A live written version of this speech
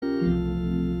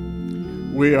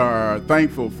We are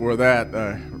thankful for that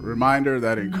reminder,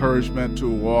 that encouragement to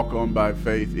walk on by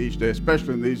faith each day,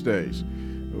 especially in these days.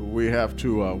 We have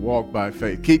to walk by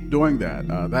faith. Keep doing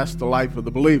that. That's the life of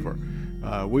the believer.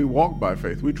 We walk by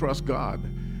faith. We trust God.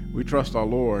 We trust our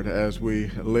Lord as we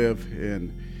live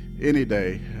in any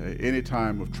day, any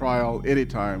time of trial, any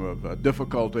time of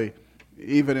difficulty,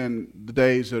 even in the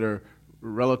days that are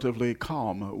relatively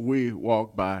calm. We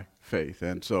walk by faith.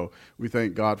 And so we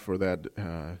thank God for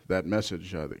that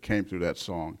message that came through that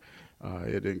song.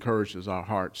 It encourages our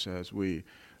hearts as we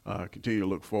continue to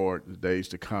look forward to the days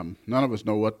to come. None of us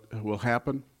know what will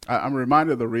happen. I'm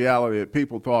reminded of the reality that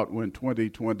people thought when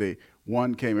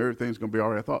 2021 came, everything's going to be all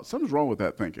right. I thought, something's wrong with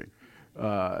that thinking.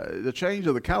 The change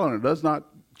of the calendar does not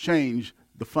change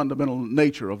the fundamental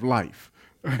nature of life.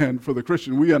 And for the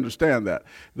Christian, we understand that.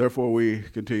 Therefore, we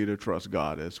continue to trust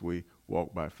God as we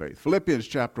walk by faith. Philippians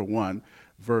chapter 1,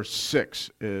 verse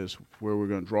 6 is where we're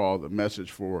going to draw the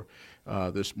message for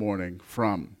this morning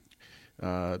from.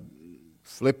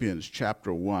 Philippians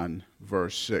chapter 1,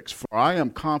 verse 6. For I am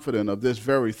confident of this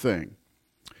very thing,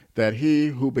 that he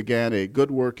who began a good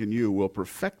work in you will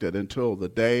perfect it until the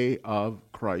day of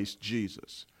Christ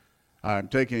Jesus. I'm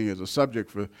taking as a subject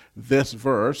for this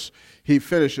verse, he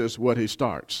finishes what he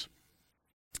starts.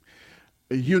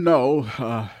 You know,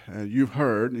 you've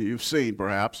heard, you've seen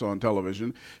perhaps on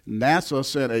television, NASA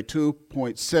sent a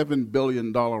 $2.7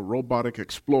 billion robotic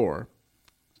explorer,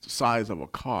 the size of a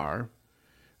car,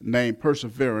 named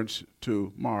Perseverance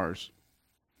to Mars.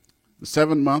 The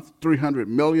 7-month, 300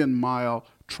 million mile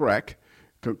trek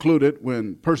concluded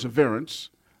when Perseverance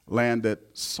landed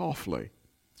softly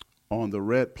on the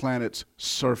red planet's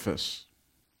surface,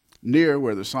 near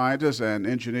where the scientists and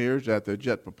engineers at the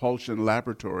Jet Propulsion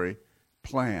Laboratory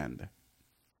planned.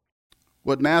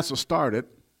 What NASA started,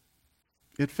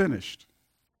 it finished.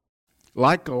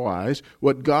 Likewise,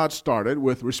 what God started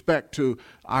with respect to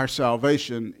our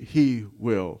salvation, he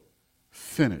will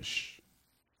finish.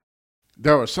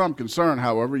 There was some concern,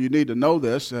 however, you need to know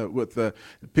this, with the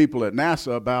people at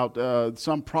NASA about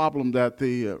some problem that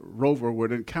the rover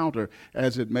would encounter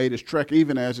as it made its trek,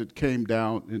 even as it came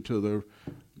down into the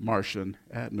Martian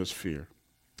atmosphere.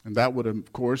 And that would,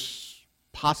 of course,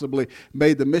 possibly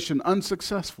made the mission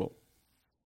unsuccessful.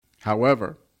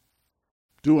 However,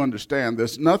 do understand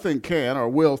this, nothing can or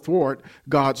will thwart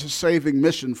God's saving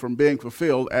mission from being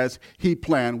fulfilled as he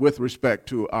planned with respect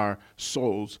to our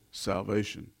soul's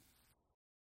salvation.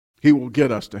 He will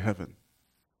get us to heaven.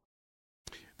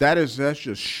 That's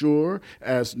just sure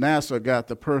as NASA got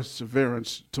the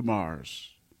Perseverance to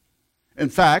Mars. In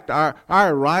fact, our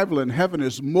arrival in heaven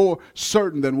is more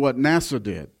certain than what NASA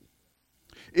did.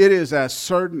 It is as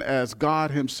certain as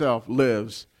God himself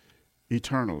lives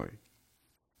eternally.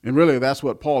 And really, that's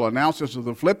what Paul announces to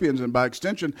the Philippians, and by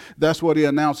extension, that's what he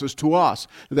announces to us,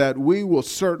 that we will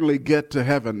certainly get to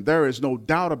heaven. There is no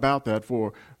doubt about that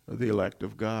for the elect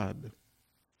of God.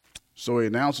 So he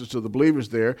announces to the believers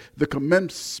there the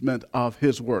commencement of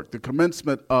his work, the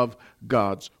commencement of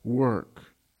God's work.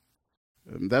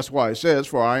 And that's why he says,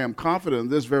 for I am confident in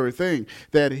this very thing,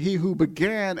 that he who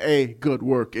began a good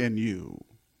work in you,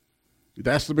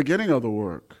 that's the beginning of the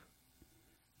work.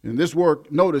 And this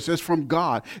work, notice, is from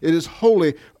God. It is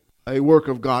wholly a work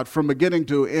of God from beginning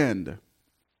to end.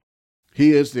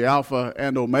 He is the Alpha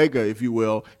and Omega, if you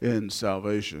will, in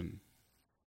salvation.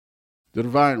 The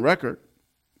divine record,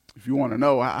 if you want to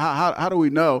know, how do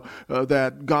we know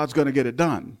that God's going to get it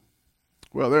done?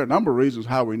 Well, there are a number of reasons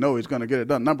how we know he's going to get it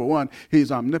done. Number one,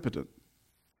 he's omnipotent.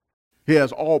 He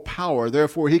has all power.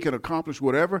 Therefore, he can accomplish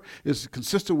whatever is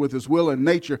consistent with his will and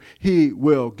nature. He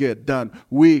will get done.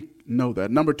 We know that.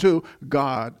 Number two,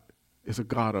 God is a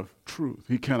God of truth.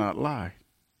 He cannot lie.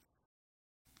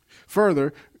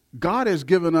 Further, God has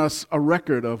given us a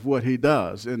record of what he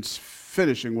does in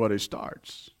finishing what he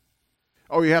starts.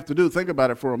 All you have to do, think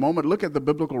about it for a moment, look at the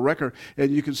biblical record,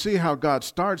 and you can see how God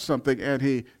starts something and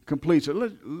he completes it.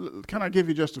 Can I give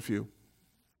you just a few?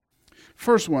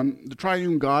 First one, the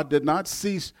triune God did not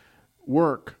cease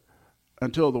work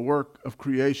until the work of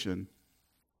creation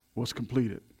was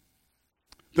completed.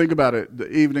 Think about it.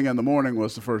 The evening and the morning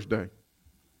was the first day.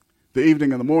 The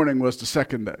evening and the morning was the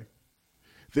second day.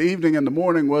 The evening and the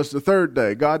morning was the third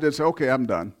day. God didn't say, okay, I'm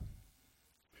done.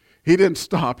 He didn't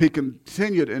stop. He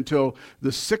continued until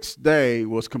the sixth day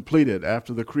was completed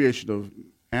after the creation of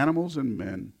animals and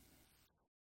men.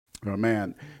 Or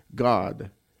man,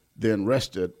 God then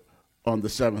rested on the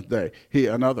seventh day.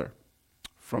 Another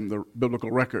from the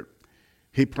biblical record.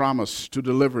 He promised to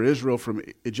deliver Israel from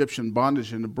Egyptian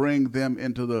bondage and to bring them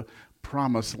into the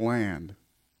promised land.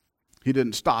 He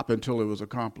didn't stop until it was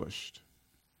accomplished.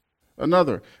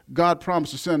 Another, God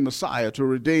promised to send Messiah to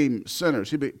redeem sinners.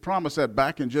 He promised that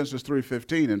back in Genesis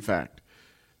 3:15, in fact.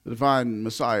 The divine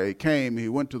Messiah came, he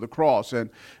went to the cross, and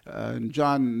in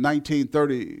John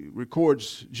 19:30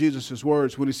 records Jesus'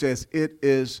 words when he says, "It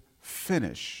is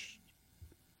finished."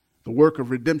 The work of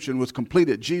redemption was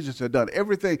completed. Jesus had done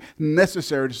everything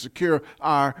necessary to secure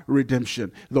our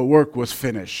redemption. The work was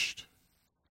finished.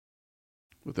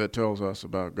 What that tells us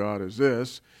about God is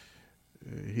this: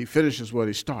 he finishes what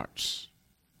he starts.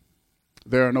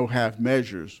 There are no half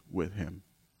measures with him.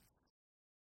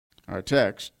 Our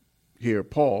text here,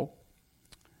 Paul,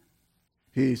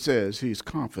 he says he's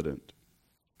confident.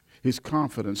 His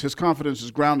confidence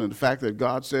is grounded in the fact that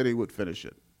God said he would finish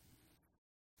it,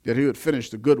 that he would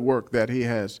finish the good work that he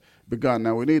has begun.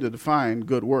 Now, we need to define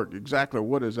good work. Exactly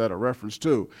what is that a reference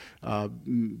to?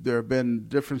 There have been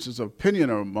differences of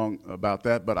opinion about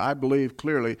that, but I believe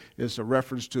clearly it's a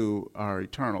reference to our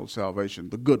eternal salvation,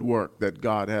 the good work that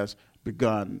God has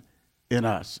begun in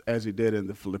us, as he did in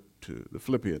the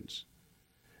Philippians.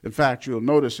 In fact, you'll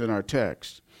notice in our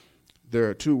text, there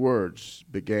are two words,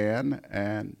 began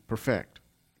and perfect.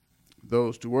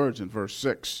 Those two words in verse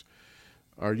 6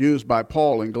 are used by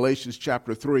Paul in Galatians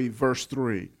chapter 3, verse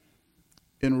 3,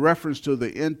 in reference to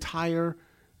the entire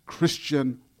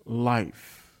Christian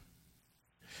life.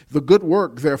 The good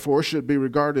work, therefore, should be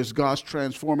regarded as God's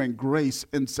transforming grace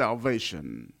in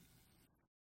salvation.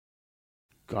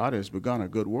 God has begun a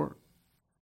good work.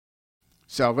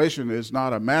 Salvation is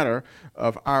not a matter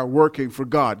of our working for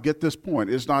God. Get this point.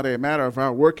 It's not a matter of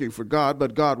our working for God,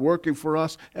 but God working for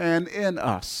us and in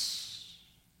us.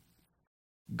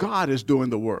 God is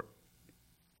doing the work.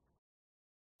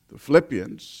 The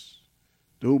Philippians,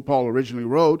 to whom Paul originally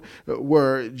wrote,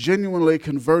 were genuinely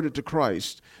converted to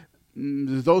Christ.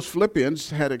 Those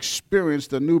Philippians had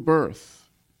experienced a new birth.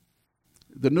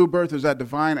 The new birth is that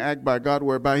divine act by God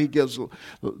whereby he gives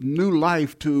new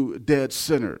life to dead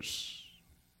sinners.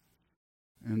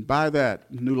 And by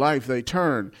that new life, they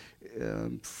turn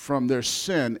from their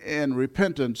sin in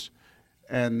repentance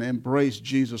and embrace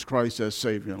Jesus Christ as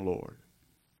Savior and Lord.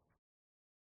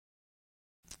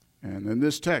 And in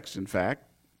this text, in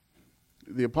fact,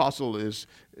 the apostle is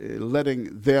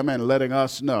letting them and letting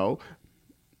us know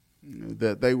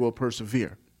that they will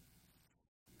persevere.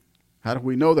 How do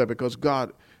we know that? Because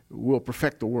God will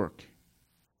perfect the work.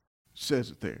 It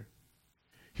says it there.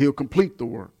 He'll complete the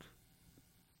work.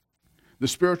 The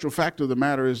spiritual fact of the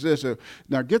matter is this.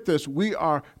 Now get this, we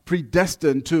are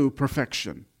predestined to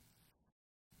perfection.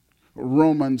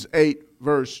 Romans 8,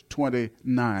 verse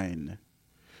 29.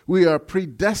 We are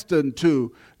predestined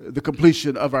to the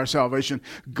completion of our salvation.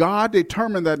 God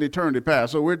determined that in eternity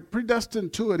past, so we're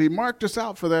predestined to it. He marked us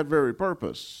out for that very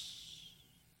purpose.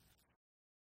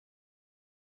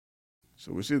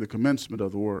 So we see the commencement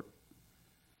of the work.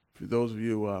 For those of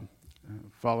you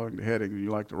following the heading, you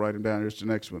like to write them down, here's the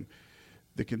next one.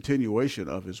 The continuation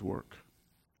of his work.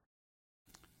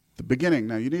 The beginning,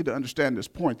 now you need to understand this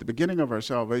point. The beginning of our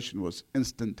salvation was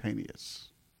instantaneous.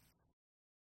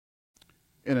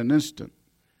 In an instant,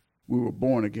 we were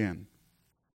born again.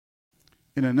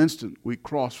 In an instant, we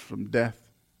crossed from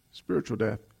death, spiritual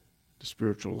death, to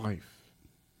spiritual life.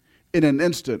 In an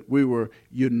instant, we were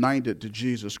united to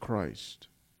Jesus Christ.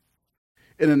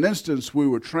 In an instant, we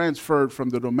were transferred from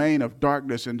the domain of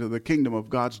darkness into the kingdom of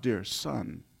God's dear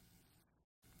Son.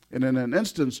 And in an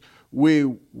instance, we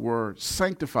were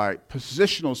sanctified,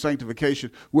 positional sanctification,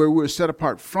 where we were set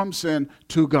apart from sin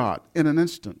to God. In an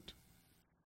instant.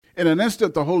 In an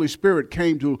instant, the Holy Spirit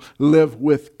came to live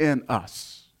within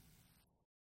us.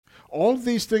 All of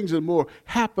these things and more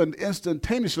happened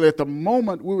instantaneously at the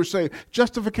moment we were saved.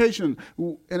 Justification,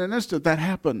 in an instant, that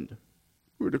happened.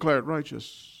 We were declared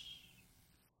righteous.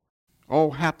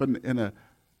 All happened in a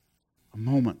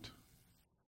moment.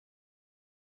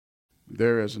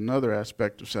 There is another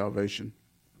aspect of salvation,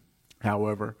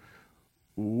 however,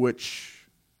 which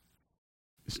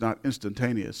is not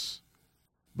instantaneous,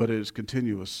 but it is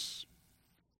continuous.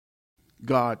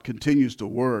 God continues to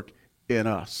work in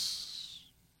us.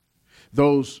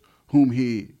 Those whom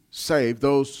he saved,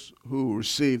 those who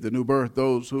received the new birth,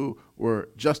 those who were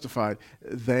justified,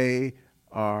 they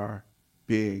are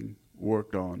being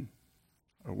worked on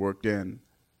or worked in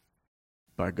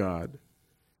by God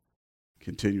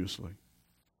continuously.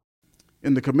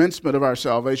 In the commencement of our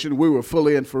salvation, we were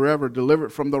fully and forever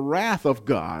delivered from the wrath of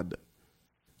God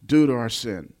due to our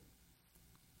sin.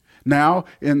 Now,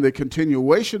 in the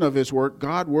continuation of his work,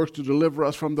 God works to deliver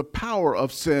us from the power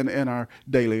of sin in our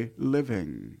daily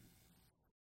living.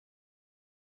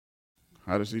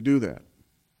 How does he do that?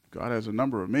 God has a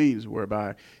number of means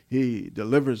whereby he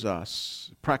delivers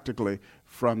us practically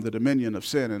from the dominion of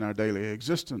sin in our daily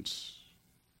existence.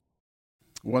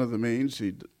 One of the means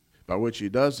by which he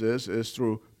does this is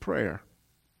through prayer.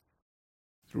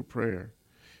 Through prayer.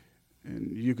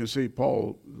 And you can see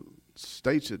Paul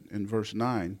states it in verse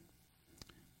 9.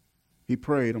 He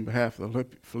prayed on behalf of the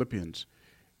Philippians.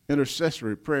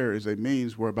 Intercessory prayer is a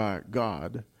means whereby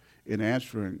God, in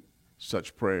answering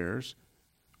such prayers,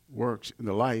 works in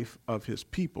the life of his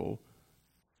people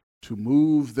to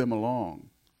move them along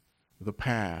the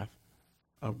path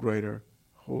of greater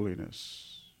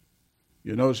holiness.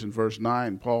 You notice in verse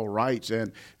 9, Paul writes,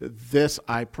 and this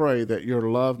I pray, that your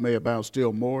love may abound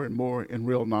still more and more in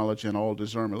real knowledge and all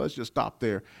discernment. Let's just stop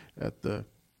there at the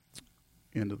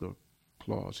end of the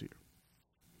clause here.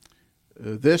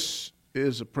 This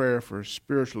is a prayer for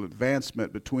spiritual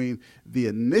advancement between the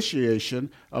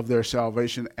initiation of their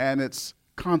salvation and its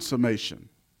consummation.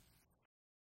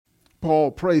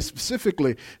 Paul prays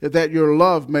specifically that your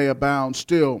love may abound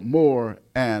still more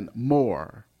and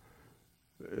more.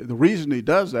 The reason he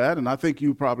does that, and I think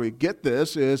you probably get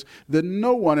this, is that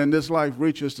no one in this life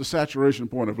reaches the saturation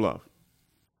point of love.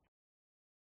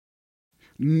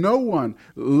 No one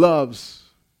loves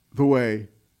the way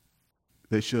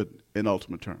they should in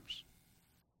ultimate terms.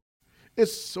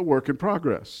 It's a work in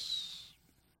progress.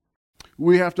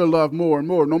 We have to love more and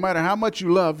more. No matter how much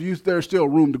you love, there's still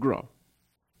room to grow.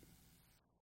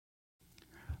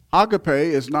 Agape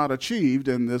is not achieved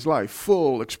in this life.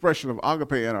 Full expression of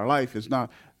agape in our life is not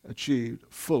achieved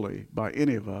fully by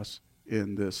any of us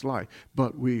in this life.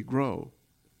 But we grow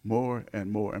more and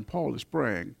more. And Paul is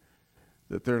praying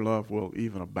that their love will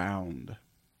even abound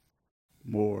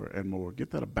more and more.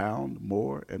 Get that? Abound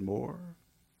more and more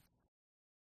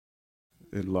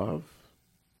in love.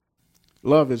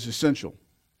 Love is essential.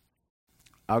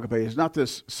 Agape is not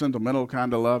this sentimental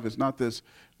kind of love. It's not this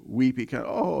weepy kind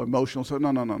of, emotional. So no.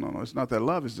 It's not that.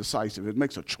 Love is decisive. It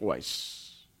makes a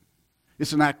choice.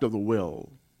 It's an act of the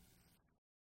will.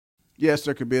 Yes,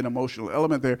 there could be an emotional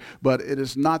element there, but it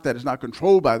is not that. It's not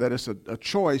controlled by that. It's a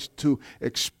choice to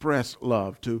express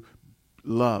love, to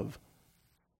love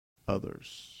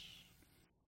others.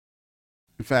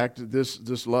 In fact,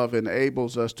 this love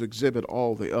enables us to exhibit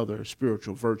all the other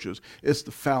spiritual virtues. It's the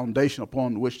foundation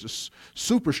upon which the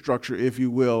superstructure, if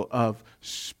you will, of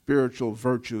spiritual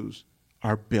virtues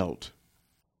are built.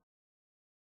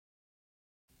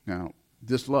 Now,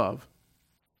 this love,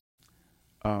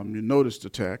 you notice the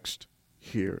text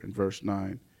here in verse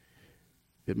 9.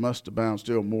 It must abound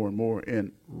still more and more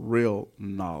in real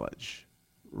knowledge.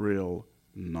 Real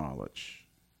knowledge.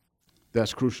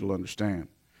 That's crucial to understand.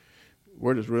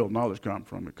 Where does real knowledge come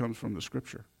from? It comes from the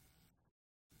Scripture.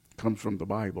 It comes from the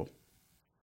Bible.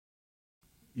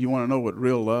 You want to know what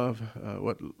real love,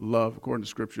 what love according to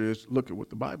Scripture is? Look at what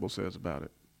the Bible says about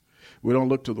it. We don't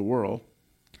look to the world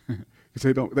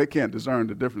because they can't discern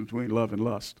the difference between love and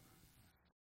lust.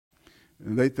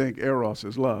 And they think eros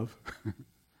is love.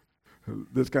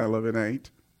 This kind of love, it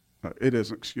ain't. It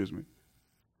isn't, excuse me.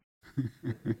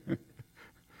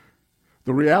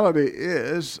 The reality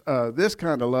is, this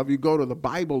kind of love, you go to the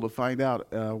Bible to find out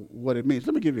what it means.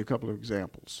 Let me give you a couple of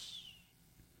examples.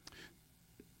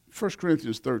 1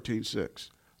 Corinthians 13:6.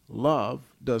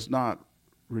 Love does not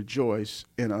rejoice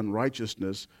in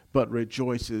unrighteousness, but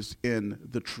rejoices in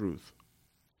the truth.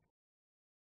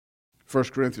 1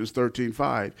 Corinthians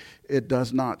 13:5. It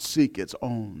does not seek its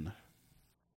own.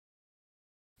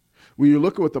 When you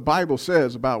look at what the Bible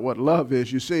says about what love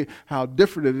is, you see how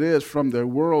different it is from the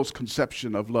world's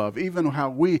conception of love, even how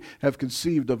we have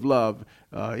conceived of love.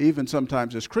 Even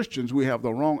sometimes as Christians, we have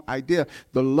the wrong idea.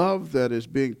 The love that is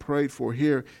being prayed for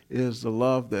here is the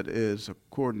love that is,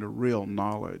 according to real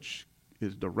knowledge,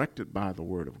 is directed by the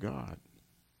Word of God.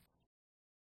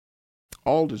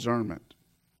 All discernment,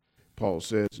 Paul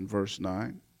says in verse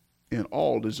 9. In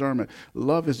all discernment.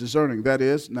 Love is discerning. That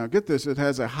is, now get this, it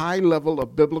has a high level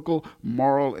of biblical,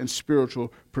 moral, and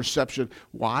spiritual perception.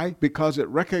 Why? Because it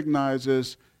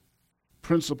recognizes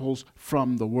principles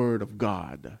from the Word of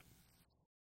God.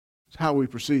 It's how we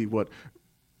perceive what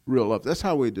real love. That's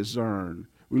how we discern.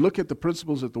 We look at the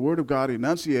principles that the Word of God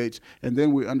enunciates, and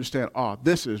then we understand,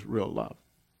 this is real love.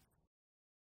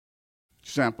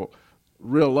 Example,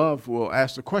 real love will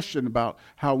ask the question about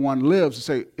how one lives and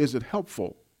say, is it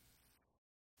helpful?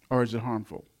 Or is it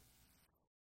harmful?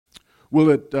 Will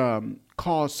it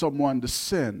cause someone to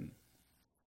sin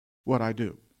what I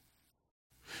do?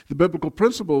 The biblical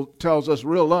principle tells us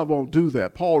real love won't do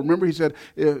that. Paul, remember he said,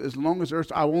 as long as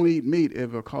there's, I won't eat meat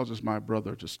if it causes my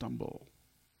brother to stumble.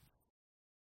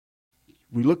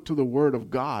 We look to the Word of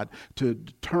God to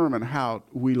determine how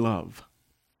we love.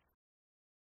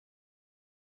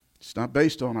 It's not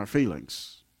based on our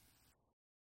feelings.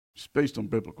 It's based on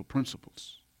biblical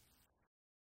principles.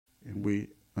 And we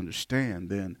understand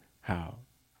then how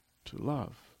to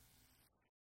love.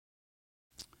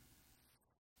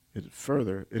 It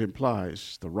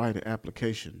implies the right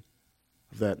application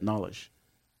of that knowledge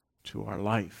to our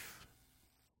life.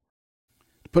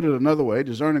 To put it another way,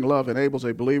 discerning love enables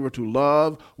a believer to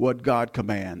love what God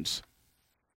commands.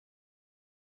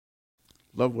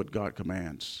 Love what God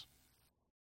commands.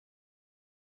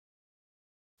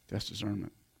 That's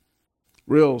discernment.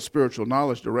 Real spiritual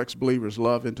knowledge directs believers'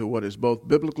 love into what is both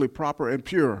biblically proper and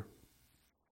pure.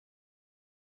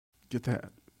 Get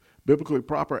that? Biblically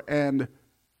proper and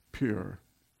pure.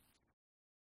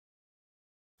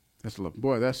 That's love.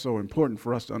 Boy, that's so important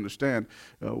for us to understand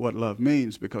what love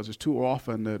means, because it's too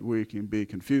often that we can be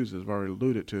confused, as I've already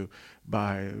alluded to,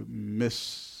 by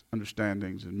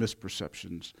misunderstandings and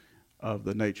misperceptions of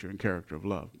the nature and character of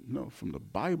love. No, from the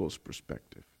Bible's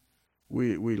perspective,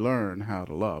 we learn how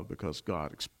to love because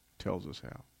God tells us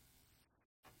how.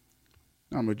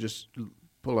 Now, I'm going to just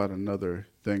pull out another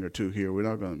thing or two here. We're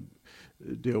not going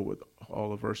to deal with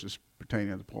all the verses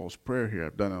pertaining to Paul's prayer here.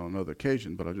 I've done it on another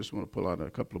occasion, but I just want to pull out a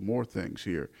couple of more things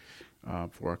here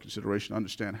for our consideration.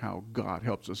 Understand how God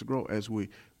helps us grow as we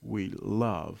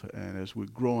love, and as we're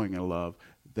growing in love,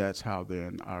 that's how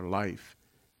then our life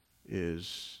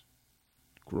is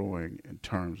growing in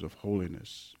terms of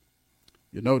holiness.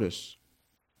 You notice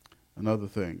another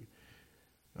thing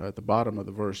at the bottom of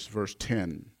the verse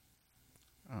 10.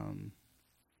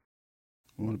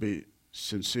 We want to be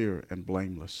sincere and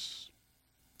blameless.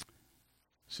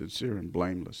 Sincere and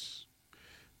blameless.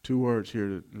 Two words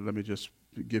here. Let me just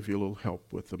give you a little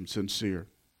help with them. Sincere.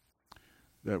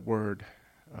 That word,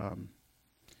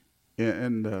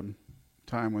 in the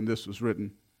time when this was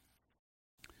written,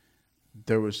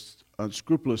 there was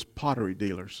unscrupulous pottery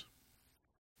dealers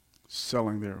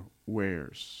selling their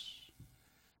wares.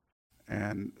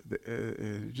 And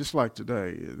just like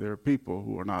today, there are people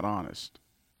who are not honest.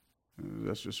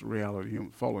 That's just a reality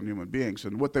of fallen human beings.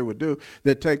 And what they would do,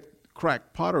 they'd take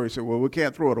cracked pottery and say, well, we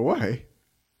can't throw it away.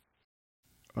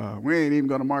 We ain't even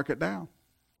going to mark it down.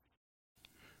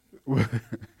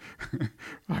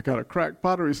 I got a cracked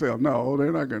pottery sale. No,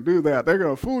 they're not going to do that. They're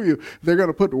going to fool you. They're going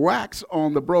to put wax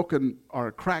on the broken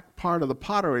or cracked part of the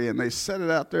pottery, and they set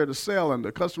it out there to sell, and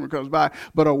the customer comes by.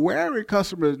 But a wary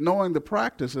customer is knowing the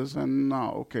practices, and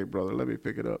no, okay, brother, let me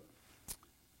pick it up.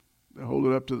 They hold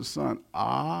it up to the sun.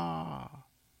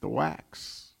 The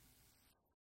wax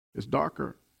is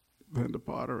darker than the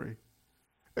pottery.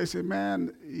 They say,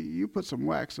 man, you put some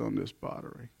wax on this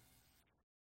pottery.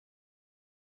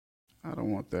 I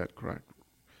don't want that cracked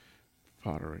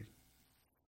pottery.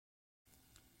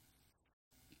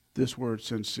 This word,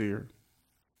 sincere.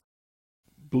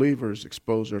 Believers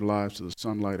expose their lives to the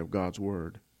sunlight of God's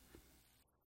word,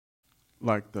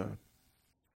 like the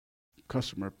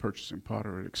customer purchasing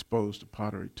pottery exposed the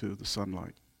pottery to the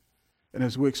sunlight. And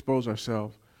as we expose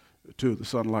ourselves to the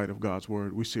sunlight of God's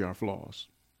word, we see our flaws.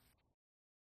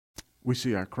 We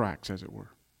see our cracks, as it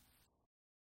were.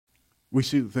 We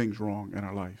see the things wrong in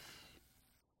our life.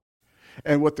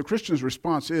 And what the Christian's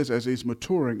response is as he's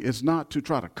maturing is not to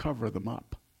try to cover them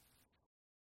up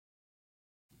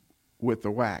with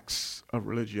the wax of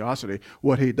religiosity.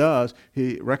 What he does,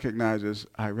 he recognizes,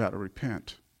 I've got to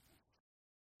repent.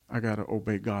 I got to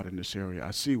obey God in this area.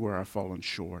 I see where I've fallen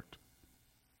short.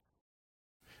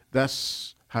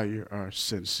 That's how you are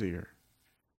sincere.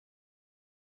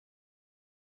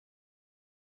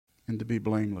 And to be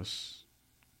blameless.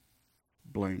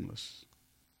 Blameless.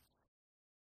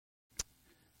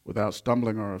 Without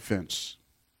stumbling or offense.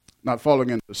 Not falling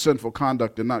into sinful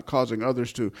conduct and not causing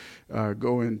others to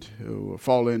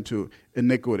fall into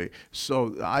iniquity. So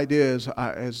the idea is,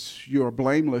 as you are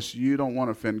blameless, you don't want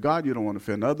to offend God, you don't want to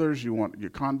offend others, you want your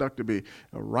conduct to be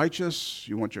righteous,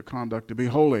 you want your conduct to be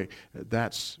holy.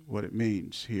 That's what it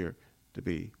means here, to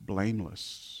be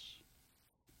blameless.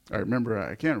 I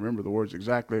can't remember the words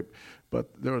exactly, but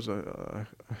there was a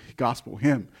gospel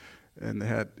hymn, and they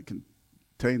had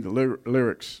contained the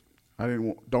lyrics. I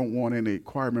don't want any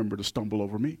choir member to stumble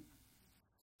over me.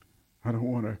 I don't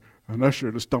want an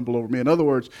usher to stumble over me. In other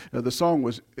words, the song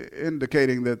was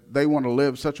indicating that they want to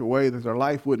live such a way that their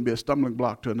life wouldn't be a stumbling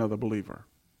block to another believer.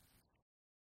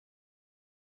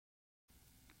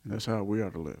 And that's how we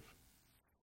are to live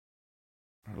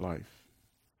our life.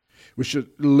 We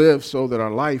should live so that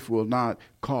our life will not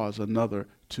cause another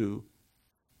to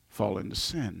fall into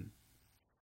sin.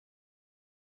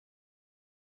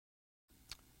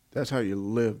 That's how you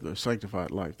live the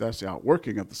sanctified life. That's the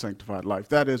outworking of the sanctified life.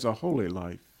 That is a holy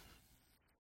life.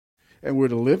 And we're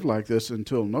to live like this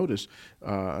until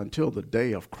the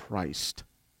day of Christ.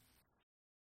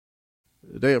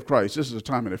 The day of Christ, this is a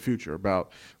time in the future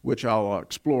about which I'll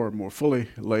explore more fully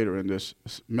later in this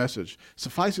message.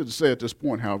 Suffice it to say at this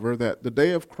point, however, that the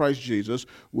day of Christ Jesus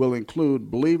will include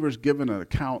believers giving an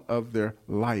account of their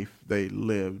life they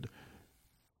lived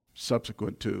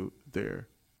subsequent to their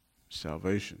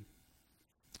salvation.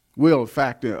 Will, in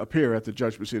fact, appear at the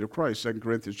judgment seat of Christ, 2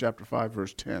 Corinthians chapter 5,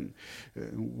 verse 10.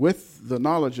 With the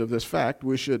knowledge of this fact,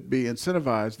 we should be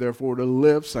incentivized, therefore, to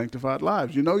live sanctified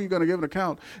lives. You know you're going to give an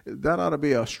account. That ought to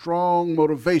be a strong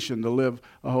motivation to live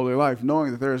a holy life,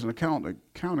 knowing that there is an accounting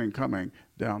coming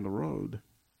down the road.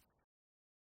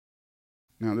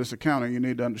 Now, this accounting, you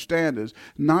need to understand, is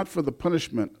not for the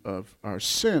punishment of our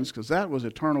sins, because that was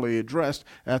eternally addressed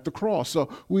at the cross. So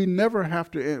we never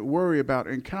have to worry about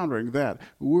encountering that.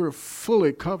 We're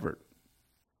fully covered.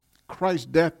 Christ's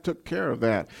death took care of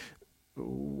that.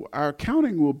 Our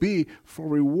accounting will be for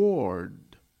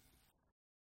reward.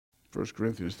 1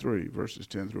 Corinthians 3, verses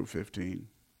 10 through 15.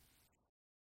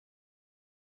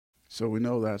 So we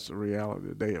know that's the reality,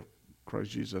 the day of Christ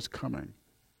Jesus coming.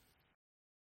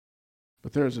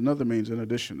 But there is another means in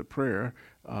addition to prayer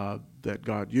that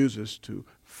God uses to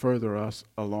further us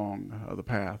along the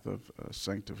path of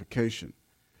sanctification.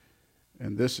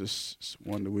 And this is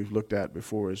one that we've looked at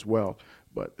before as well.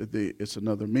 But it's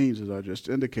another means, as I just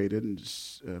indicated,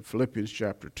 in Philippians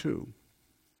chapter 2,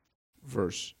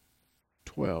 verse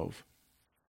 12.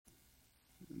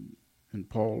 And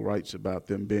Paul writes about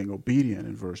them being obedient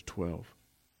in verse 12.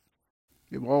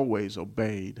 They've always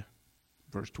obeyed.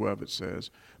 Verse 12 it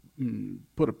says,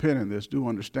 put a pin in this, do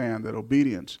understand that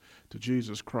obedience to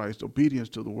Jesus Christ, obedience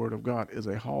to the Word of God is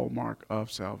a hallmark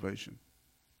of salvation.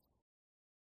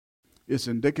 It's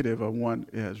indicative of one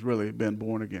who has really been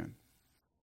born again.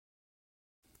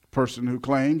 A person who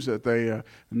claims that they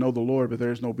know the Lord, but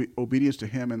there's no obedience to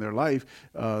Him in their life,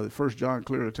 1 John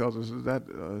clearly tells us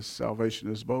that salvation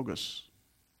is bogus.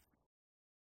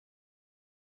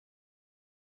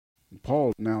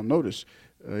 Paul, now notice,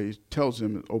 he tells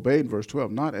him, obey in verse 12,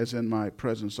 not as in my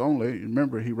presence only.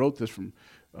 Remember, he wrote this from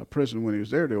prison when he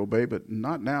was there to obey, but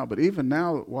not now. But even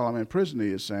now, while I'm in prison, he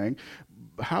is saying,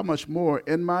 how much more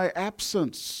in my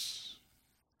absence?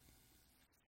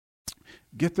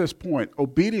 Get this point.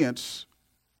 Obedience,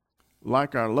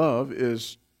 like our love,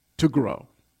 is to grow.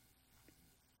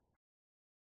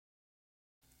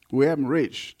 We haven't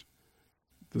reached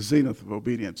the zenith of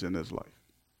obedience in this life.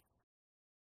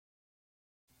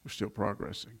 We're still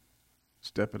progressing,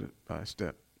 step by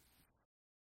step.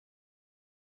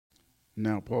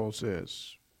 Now Paul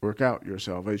says, work out your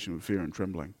salvation with fear and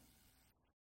trembling.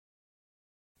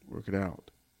 Work it out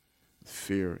with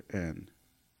fear and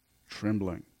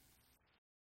trembling.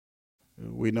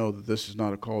 We know that this is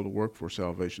not a call to work for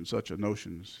salvation. Such a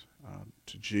notion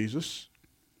to Jesus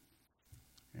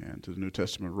and to the New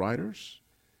Testament writers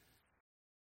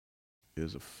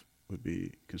would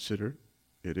be considered.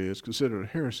 It is considered a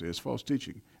heresy, as false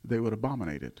teaching. They would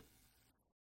abominate it.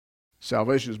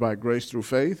 Salvation is by grace through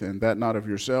faith, and that not of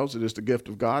yourselves. It is the gift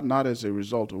of God, not as a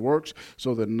result of works,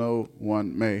 so that no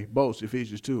one may boast.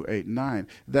 Ephesians 2, 8, 9.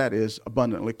 That is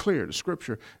abundantly clear. The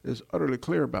Scripture is utterly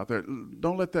clear about that.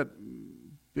 Don't let that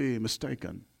be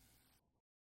mistaken.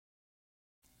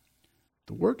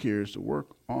 The work here is to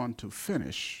work on to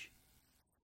finish.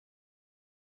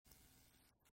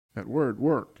 That word,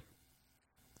 work,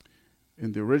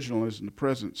 in the original is in the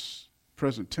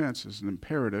present tense is an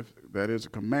imperative, that is a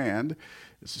command.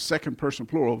 It's a second person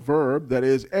plural verb, that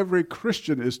is every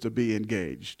Christian is to be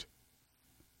engaged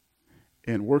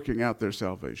in working out their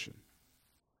salvation.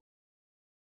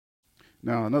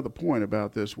 Now, another point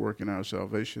about this working out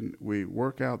salvation, we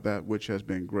work out that which has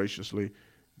been graciously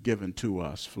given to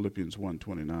us, Philippians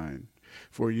 1:29.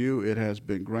 For you it has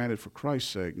been granted for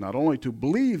Christ's sake, not only to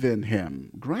believe in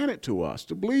Him, granted to us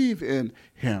to believe in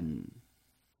Him.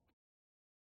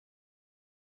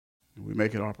 We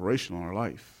make it operational in our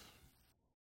life.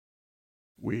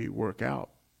 We work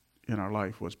out in our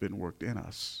life what's been worked in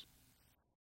us.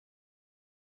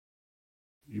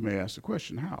 You may ask the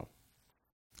question, how?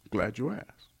 Glad you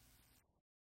asked.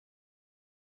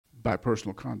 By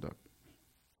personal conduct.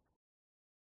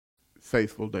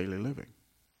 Faithful daily living.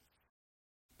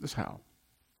 This how?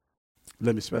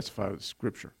 Let me specify with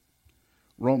Scripture.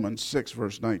 Romans 6,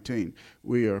 verse 19,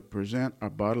 we are present our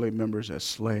bodily members as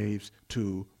slaves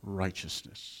to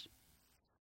righteousness.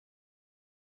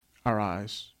 Our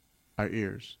eyes, our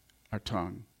ears, our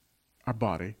tongue, our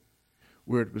body,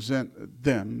 we're to present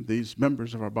them, these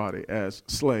members of our body, as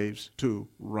slaves to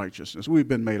righteousness. We've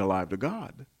been made alive to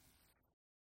God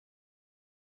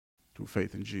through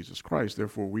faith in Jesus Christ.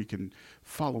 Therefore, we can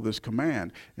follow this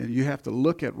command. And you have to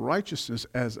look at righteousness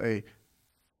as a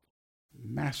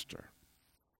master.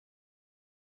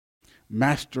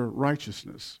 master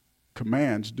righteousness.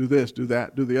 Commands, do this, do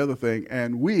that, do the other thing.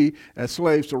 And we, as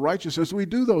slaves to righteousness, we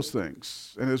do those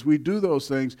things. And as we do those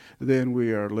things, then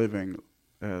we are living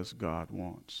as God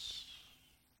wants.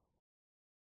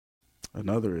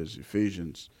 Another is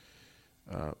Ephesians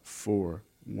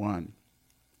 4:1.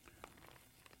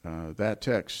 That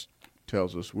text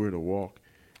tells us we're to walk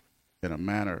in a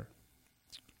manner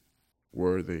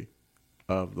worthy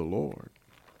of the Lord.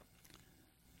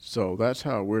 So that's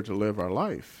how we're to live our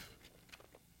life.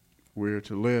 We're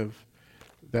to live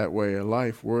that way, a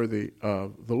life worthy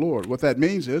of the Lord. What that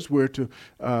means is we're to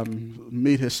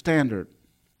meet his standard,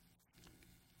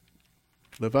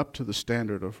 live up to the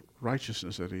standard of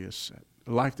righteousness that he has set,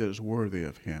 a life that is worthy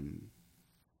of him.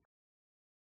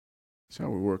 That's how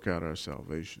we work out our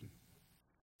salvation.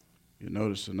 You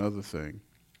notice another thing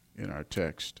in our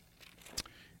text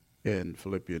in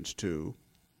Philippians 2.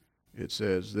 It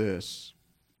says this: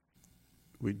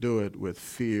 we do it with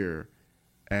fear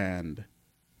and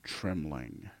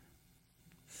trembling.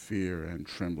 Fear and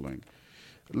trembling.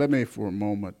 Let me for a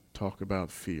moment talk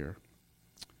about fear.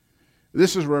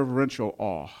 This is reverential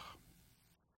awe.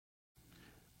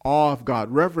 Awe of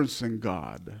God, reverencing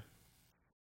God.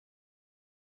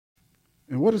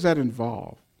 And what does that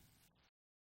involve?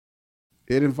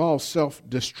 It involves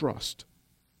self-distrust,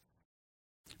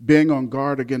 being on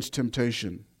guard against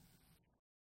temptation.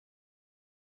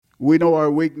 We know our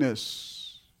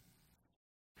weakness.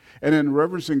 And in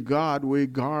reverencing God, we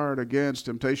guard against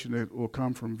temptation that will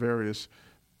come from various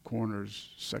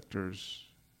corners, sectors,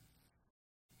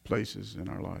 places in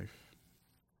our life.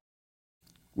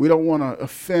 We don't want to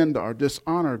offend or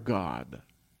dishonor God.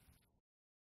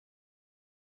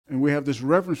 And we have this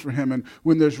reverence for him. And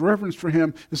when there's reverence for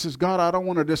him, it says, God, I don't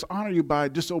want to dishonor you by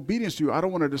disobedience to you. I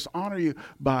don't want to dishonor you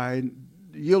by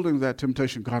yielding to that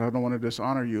temptation. God, I don't want to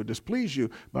dishonor you, displease you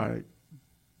by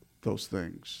those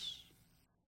things.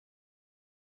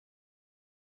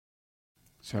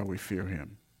 That's how we fear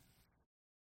him.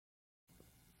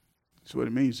 That's what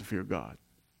it means to fear God.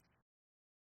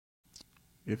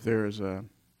 If there is a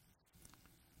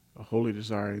holy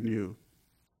desire in you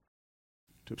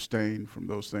to abstain from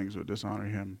those things that dishonor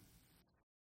him,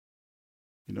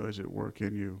 is at work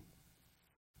in you,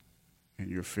 and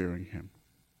you're fearing him.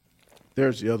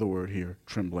 There's the other word here,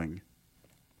 trembling.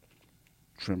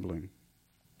 Trembling.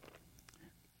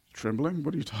 Trembling?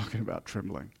 What are you talking about,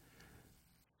 trembling?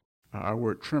 Our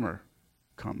word tremor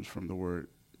comes from the word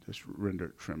that's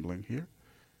rendered trembling here.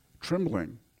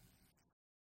 Trembling.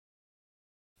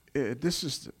 This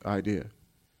is the idea.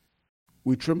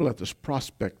 We tremble at this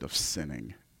prospect of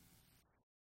sinning.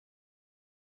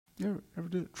 You ever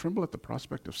do it? Tremble at the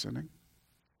prospect of sinning?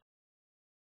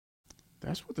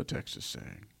 That's what the text is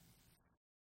saying.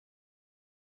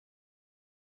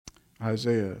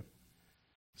 Isaiah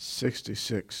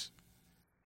 66,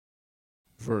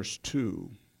 verse 2.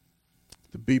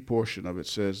 The B portion of it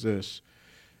says this: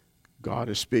 God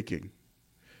is speaking.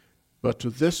 But to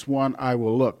this one I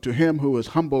will look, to him who is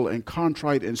humble and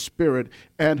contrite in spirit,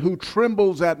 and who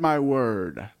trembles at my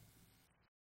word.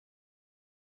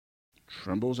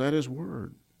 Trembles at his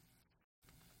word.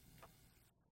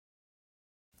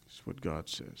 That's what God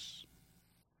says.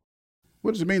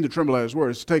 What does it mean to tremble at his word?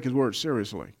 It's to take his word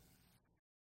seriously.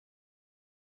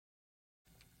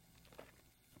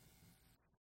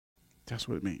 That's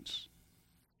what it means.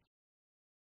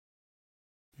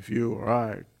 If you or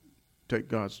I take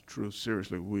God's truth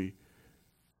seriously, we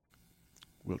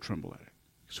will tremble at it,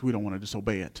 because we don't want to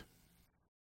disobey it.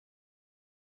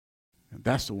 And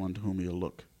that's the one to whom he'll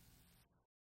look.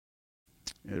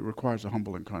 It requires a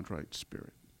humble and contrite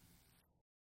spirit.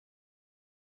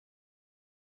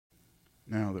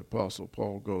 Now the Apostle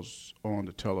Paul goes on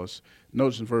to tell us,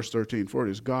 notice in verse 13, for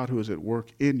it is God who is at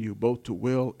work in you, both to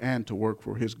will and to work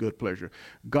for his good pleasure.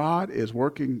 God is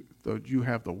working, that you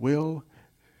have the will,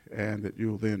 and that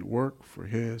you'll then work for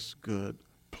his good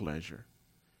pleasure.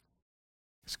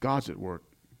 It's God's at work.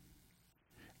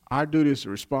 Our duty is to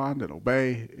respond and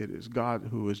obey. It is God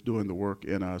who is doing the work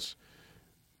in us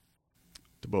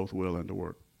to both will and to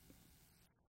work,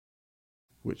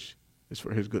 which is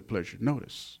for his good pleasure.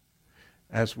 Notice,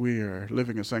 as we are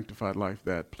living a sanctified life,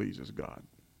 that pleases God.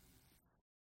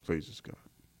 Pleases God.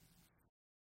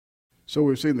 So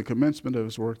we've seen the commencement of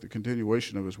his work, the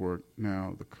continuation of his work,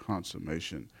 now the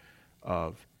consummation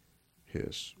of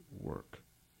his work.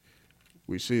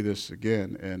 We see this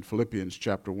again in Philippians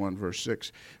chapter 1, verse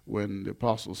 6, when the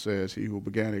apostle says, he who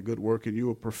began a good work in you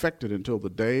will perfect it until the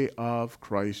day of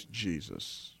Christ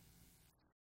Jesus.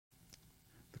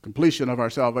 The completion of our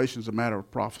salvation is a matter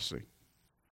of prophecy.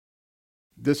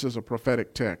 This is a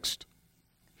prophetic text.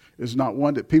 It's not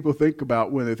one that people think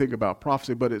about when they think about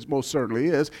prophecy, but it most certainly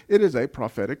is. It is a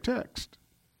prophetic text.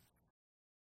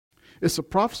 It's a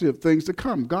prophecy of things to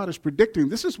come. God is predicting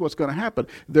this is what's going to happen.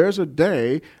 There's a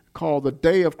day called the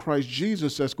day of Christ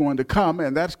Jesus that's going to come,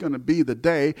 and that's going to be the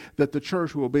day that the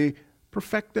church will be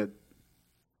perfected.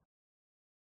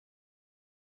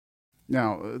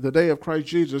 Now, the day of Christ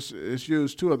Jesus is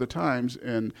used two other times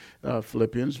in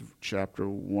Philippians chapter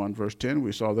 1, verse 10.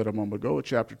 We saw that a moment ago.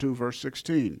 Chapter 2, verse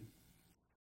 16.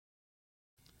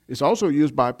 It's also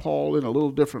used by Paul in a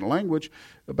little different language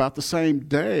about the same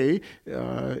day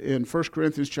in 1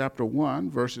 Corinthians chapter 1,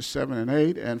 verses 7 and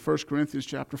 8, and 1 Corinthians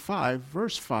chapter 5,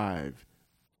 verse 5.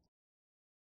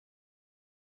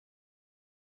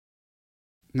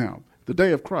 Now, the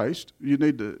day of Christ, you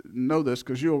need to know this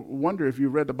because you'll wonder if you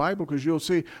read the Bible because you'll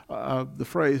see the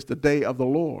phrase, the day of the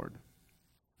Lord.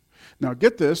 Now,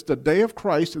 get this, the day of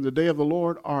Christ and the day of the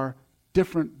Lord are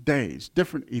different days,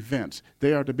 different events.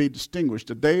 They are to be distinguished.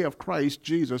 The day of Christ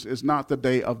Jesus is not the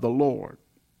day of the Lord.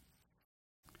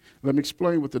 Let me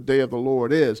explain what the day of the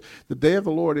Lord is. The day of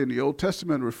the Lord in the Old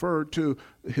Testament referred to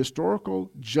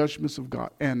historical judgments of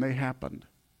God, and they happened.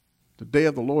 The day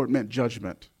of the Lord meant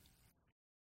judgment.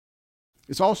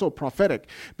 It's also prophetic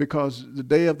because the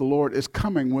day of the Lord is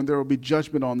coming when there will be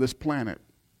judgment on this planet.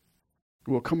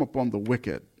 It will come upon the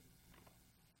wicked.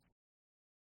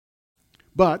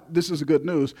 But this is the good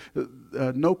news.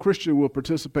 No Christian will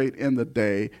participate in the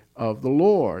day of the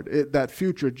Lord. That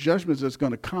future judgment that's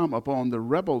going to come upon the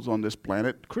rebels on this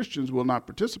planet, Christians will not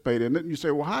participate in it. And you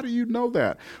say, well, how do you know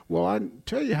that? Well, I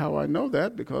tell you how I know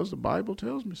that because the Bible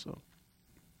tells me so.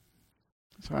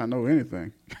 That's how I know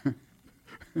anything.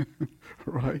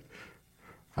 Right?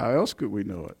 How else could we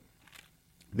know it?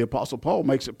 The Apostle Paul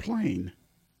makes it plain.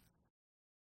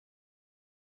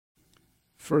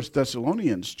 1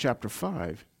 Thessalonians chapter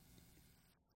 5,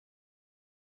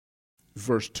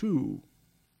 verse 2.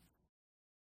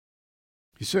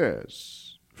 He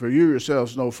says, for you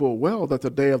yourselves know full well that the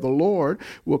day of the Lord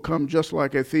will come just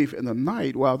like a thief in the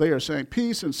night. While they are saying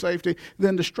peace and safety,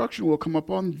 then destruction will come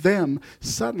upon them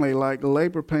suddenly like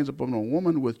labor pains upon a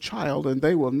woman with child, and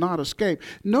they will not escape.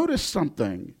 Notice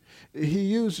something. He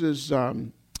uses,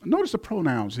 notice the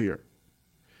pronouns here.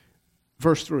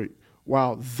 Verse 3,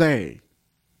 while they,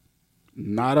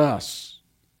 not us,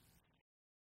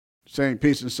 saying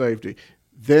peace and safety,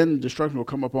 then destruction will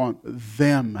come upon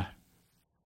them.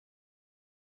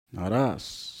 Not us.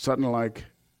 Something like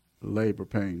labor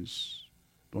pains.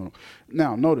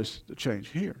 Now, notice the change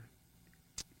here.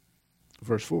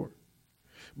 Verse 4.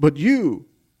 But you,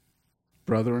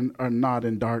 brethren, are not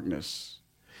in darkness,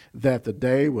 that the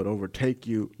day would overtake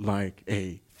you like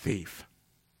a thief.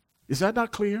 Is that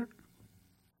not clear?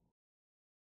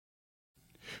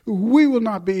 We will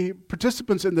not be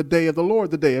participants in the day of the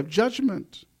Lord, the day of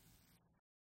judgment.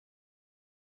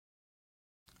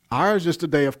 Ours is the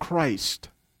day of Christ.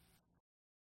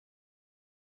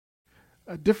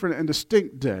 A different and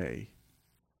distinct day.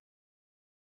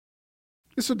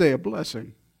 It's a day of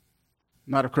blessing,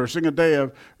 not of cursing, a day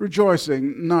of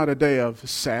rejoicing, not a day of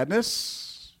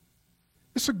sadness.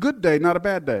 It's a good day, not a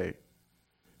bad day.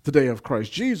 The day of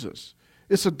Christ Jesus.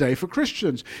 It's a day for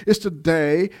Christians. It's the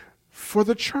day for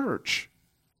the church.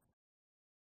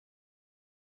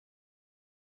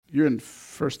 You're in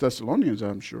 1 Thessalonians,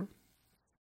 I'm sure.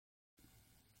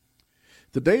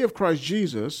 The day of Christ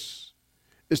Jesus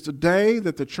is the day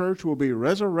that the church will be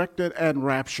resurrected and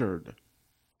raptured.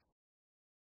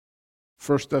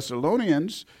 1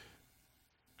 Thessalonians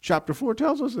chapter 4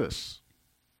 tells us this.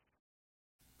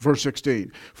 Verse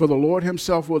 16, for the Lord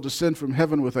himself will descend from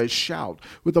heaven with a shout,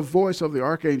 with the voice of the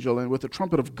archangel, and with the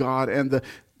trumpet of God, and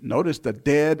notice the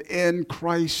dead in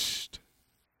Christ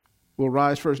will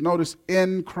rise first. Notice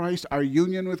in Christ, our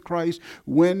union with Christ.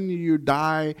 When you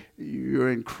die,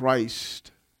 you're in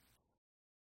Christ.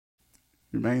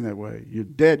 Remain that way. You're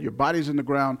dead. Your body's in the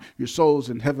ground. Your soul's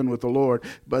in heaven with the Lord.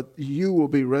 But you will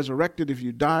be resurrected if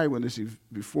you die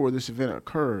before this event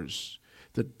occurs.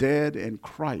 The dead in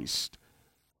Christ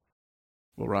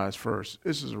will rise first.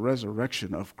 This is a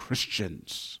resurrection of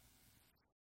Christians.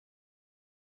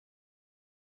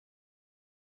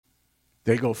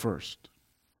 They go first.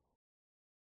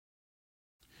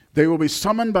 They will be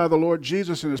summoned by the Lord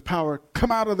Jesus in his power.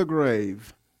 Come out of the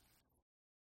grave.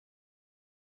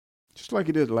 Just like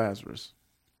he did Lazarus.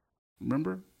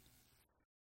 Remember?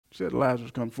 He said,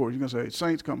 Lazarus, come forth. He's going to say,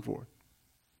 saints, come forth.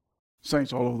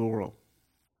 Saints all over the world.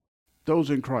 Those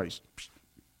in Christ,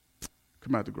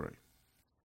 come out of the grave.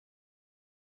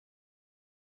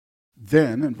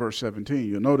 Then, in verse 17,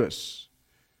 you'll notice,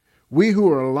 we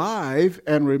who are alive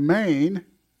and remain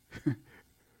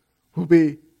will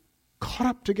be caught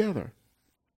up together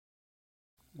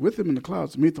with him in the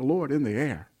clouds to meet the Lord in the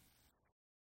air.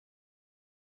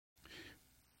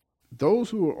 Those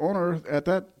who are on earth at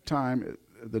that time,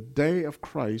 the day of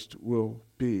Christ, will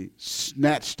be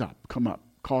snatched up, come up,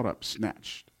 caught up,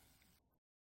 snatched,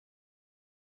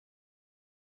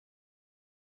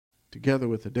 together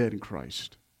with the dead in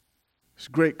Christ. It's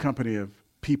a great company of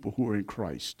people who are in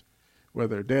Christ,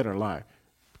 whether they're dead or alive,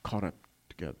 caught up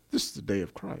together. This is the day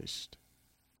of Christ.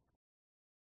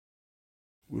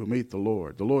 We'll meet the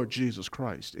Lord Jesus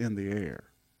Christ, in the air.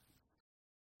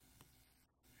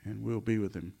 And we'll be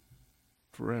with him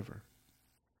forever.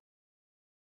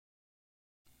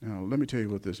 Now, let me tell you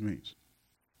what this means.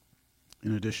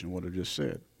 In addition to what I just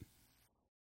said,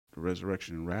 the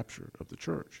resurrection and rapture of the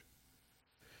church.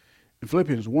 In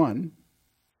Philippians 1,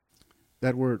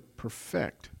 that word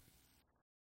perfect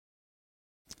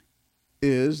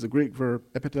is the Greek verb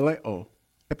epiteleo.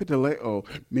 Epiteleo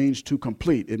means to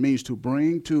complete. It means to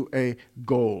bring to a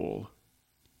goal.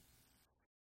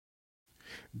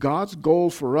 God's goal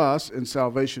for us in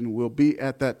salvation will be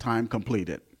at that time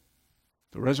completed.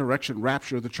 The resurrection,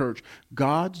 rapture of the church,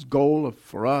 God's goal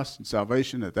for us in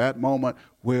salvation at that moment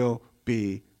will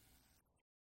be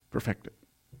perfected.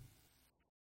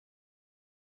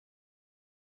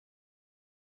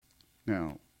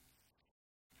 Now,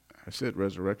 I said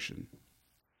resurrection.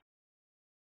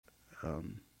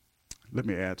 Let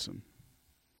me add some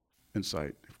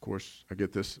insight. Of course, I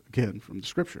get this again from the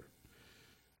scripture.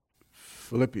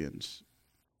 Philippians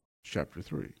chapter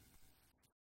 3.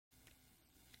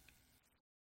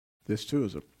 This too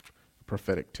is a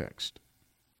prophetic text.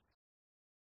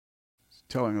 It's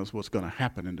telling us what's going to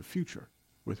happen in the future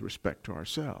with respect to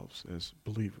ourselves as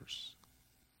believers.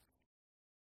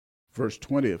 Verse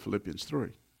 20 of Philippians 3.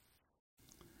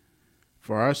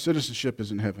 For our citizenship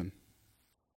is in heaven,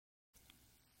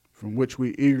 from which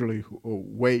we eagerly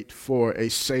wait for a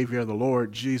Savior, the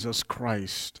Lord Jesus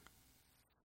Christ.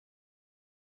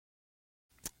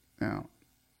 Now,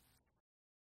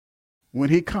 when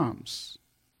he comes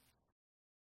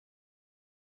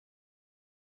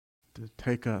to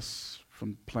take us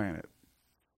from the planet,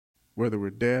 whether we're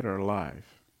dead or alive,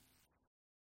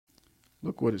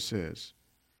 look what it says.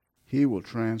 He will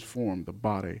transform the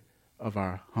body of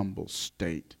our humble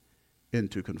state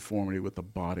into conformity with the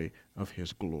body of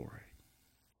his glory.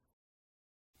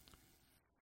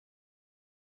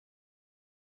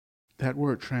 That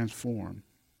word transform,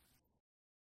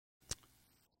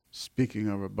 speaking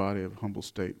of a body of humble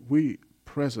state, we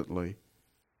presently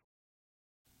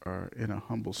are in a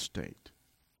humble state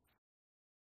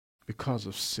because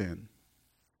of sin.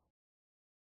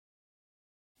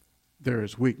 There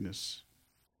is weakness.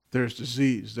 There's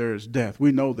disease. There is death.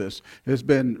 We know this. It's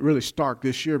been really stark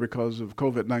this year because of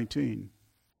COVID-19.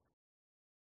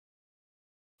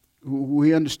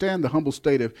 We understand the humble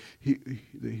state of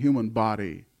the human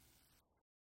body.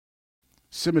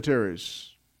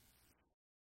 Cemeteries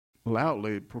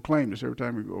loudly proclaim this every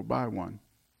time we go by one.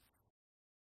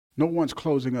 No one's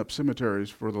closing up cemeteries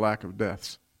for the lack of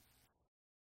deaths.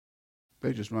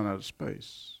 They just run out of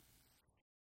space.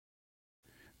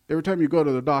 Every time you go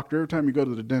to the doctor, every time you go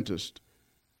to the dentist,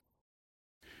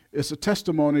 it's a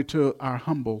testimony to our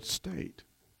humble state.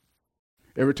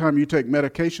 Every time you take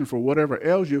medication for whatever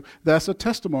ails you, that's a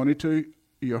testimony to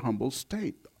your humble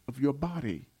state of your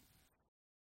body.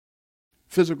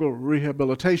 Physical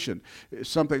rehabilitation. If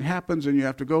something happens and you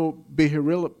have to go be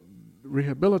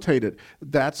rehabilitated,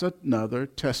 that's another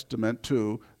testament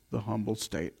to the humble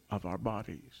state of our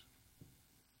bodies.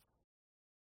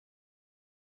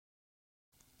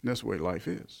 And that's the way life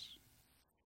is.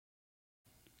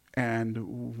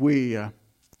 And we're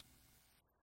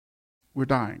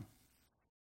dying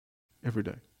every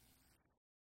day.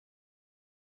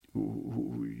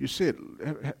 You see it.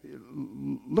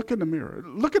 Look in the mirror.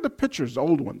 Look at the pictures, the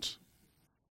old ones.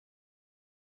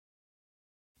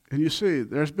 And you see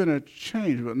there's been a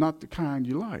change, but not the kind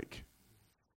you like.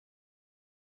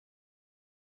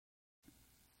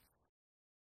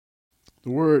 The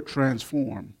word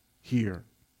transform here,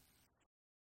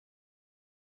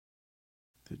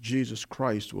 that Jesus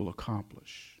Christ will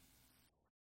accomplish,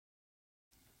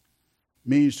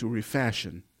 means to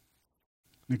refashion.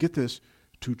 Now get this,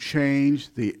 to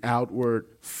change the outward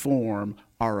form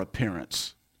or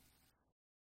appearance.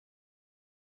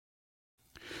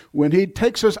 When he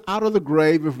takes us out of the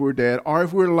grave, if we're dead, or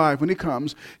if we're alive, when he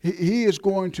comes, he is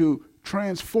going to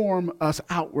transform us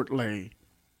outwardly.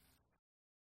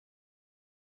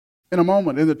 In a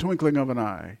moment, in the twinkling of an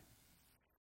eye.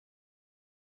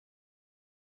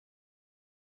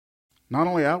 Not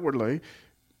only outwardly,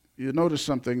 you notice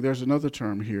something, there's another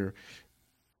term here.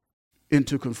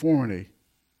 into conformity.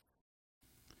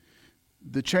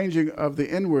 The changing of the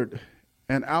inward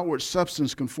and outward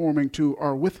substance conforming to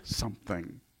or with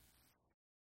something.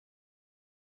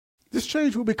 This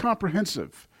change will be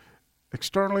comprehensive,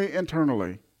 externally,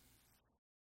 internally.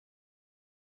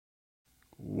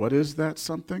 What is that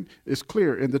something? It's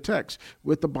clear in the text.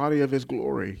 With the body of his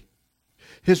glory.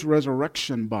 His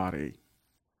resurrection body.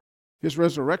 His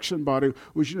resurrection body,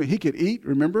 which he could eat,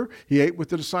 remember? He ate with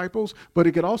the disciples, but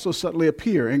he could also suddenly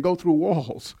appear and go through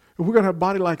walls. If we're going to have a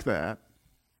body like that,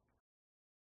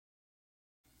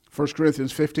 1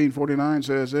 Corinthians 15:49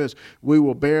 says this, we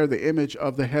will bear the image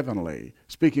of the heavenly,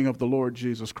 speaking of the Lord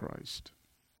Jesus Christ.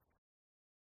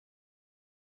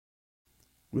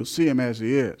 We'll see him as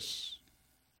he is.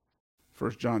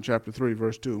 1 John chapter 3,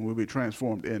 verse 2, and we'll be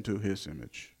transformed into his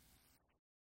image.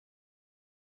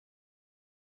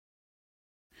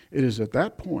 It is at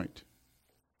that point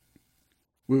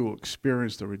we will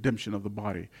experience the redemption of the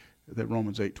body that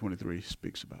Romans 8:23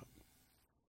 speaks about.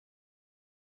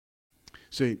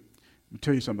 See, let me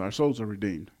tell you something. Our souls are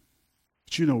redeemed.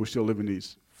 But you know we still live in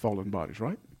these fallen bodies,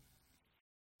 right?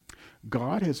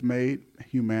 God has made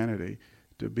humanity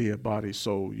to be a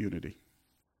body-soul unity.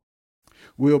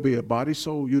 We'll be a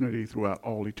body-soul unity throughout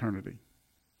all eternity.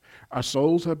 Our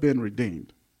souls have been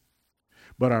redeemed,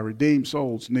 but our redeemed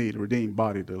souls need a redeemed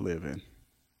body to live in.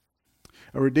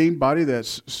 A redeemed body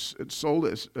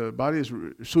body is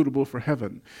suitable for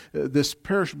heaven. This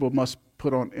perishable must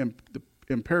put on the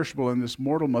imperishable, and this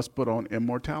mortal must put on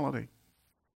immortality.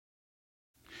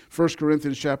 1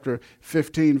 Corinthians chapter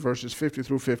 15, verses 50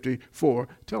 through 54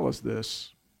 tell us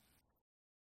this.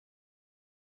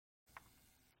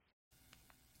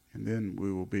 And then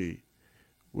we will be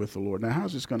with the Lord. Now,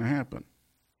 how's this going to happen?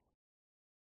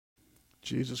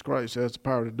 Jesus Christ has the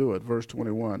power to do it. Verse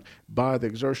 21, by the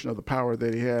exertion of the power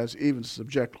that he has, even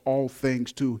subject all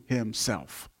things to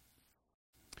himself.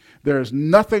 There is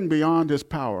nothing beyond his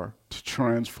power to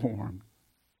transform.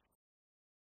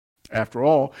 After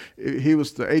all, he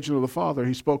was the agent of the Father.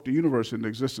 He spoke the universe into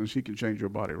existence. He can change your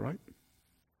body, right?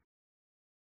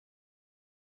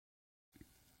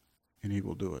 And he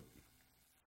will do it.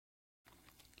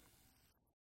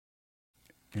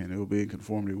 And it will be in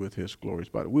conformity with his glorious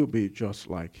body. We'll be just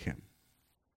like him.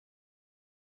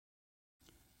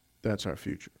 That's our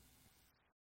future.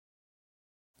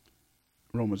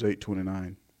 Romans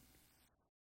 8:29.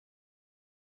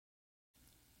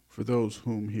 For those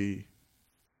whom he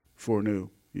foreknew,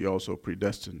 he also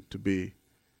predestined to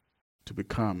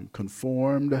become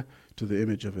conformed to the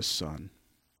image of his Son,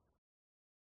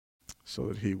 so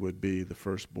that he would be the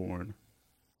firstborn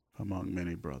among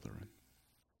many brethren.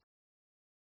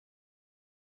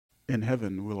 In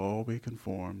heaven, we'll all be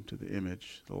conformed to the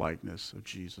image, the likeness of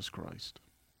Jesus Christ,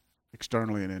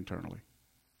 externally and internally.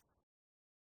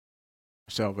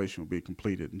 Salvation will be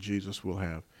completed, and Jesus will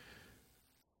have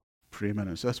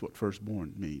preeminence. That's what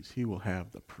firstborn means. He will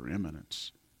have the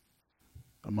preeminence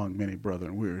among many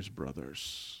brethren. We're his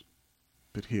brothers,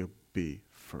 but he'll be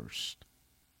first.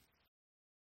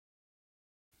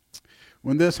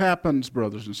 When this happens,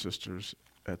 brothers and sisters,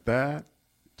 at that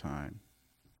time,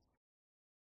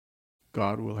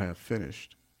 God will have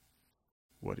finished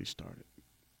what he started.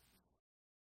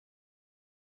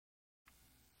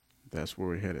 That's where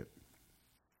we're headed.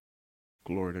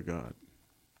 Glory to God.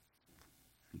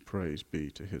 And praise be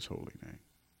to his holy name.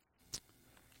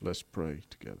 Let's pray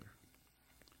together.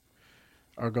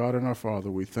 Our God and our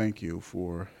Father, we thank you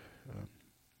for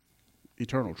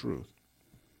eternal truth.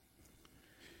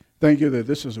 Thank you that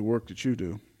this is a work that you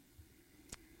do.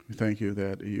 We thank you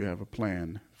that you have a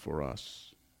plan for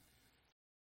us.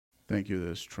 Thank you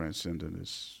that it's transcendent,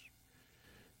 it's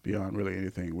beyond really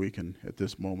anything we can at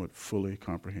this moment fully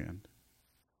comprehend.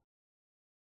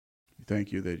 We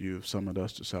thank you that you have summoned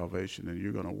us to salvation, and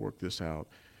you're going to work this out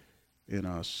in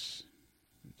us,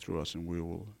 through us, and we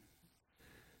will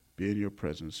be in your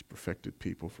presence, perfected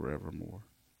people forevermore.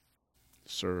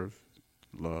 Serve,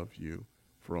 love you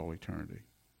for all eternity.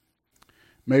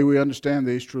 May we understand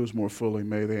these truths more fully.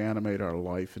 May they animate our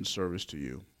life in service to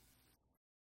you,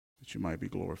 that you might be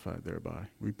glorified thereby.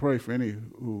 We pray for any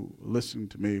who listen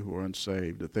to me who are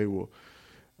unsaved, that they will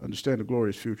understand the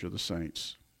glorious future of the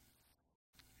saints.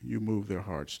 You move their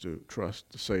hearts to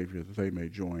trust the Savior, that they may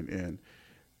join in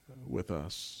with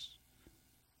us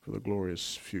for the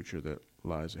glorious future that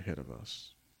lies ahead of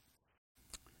us.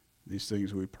 These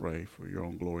things we pray for your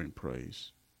own glory and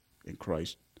praise. In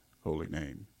Christ's holy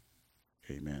name,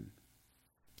 amen.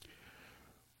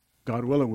 God willing,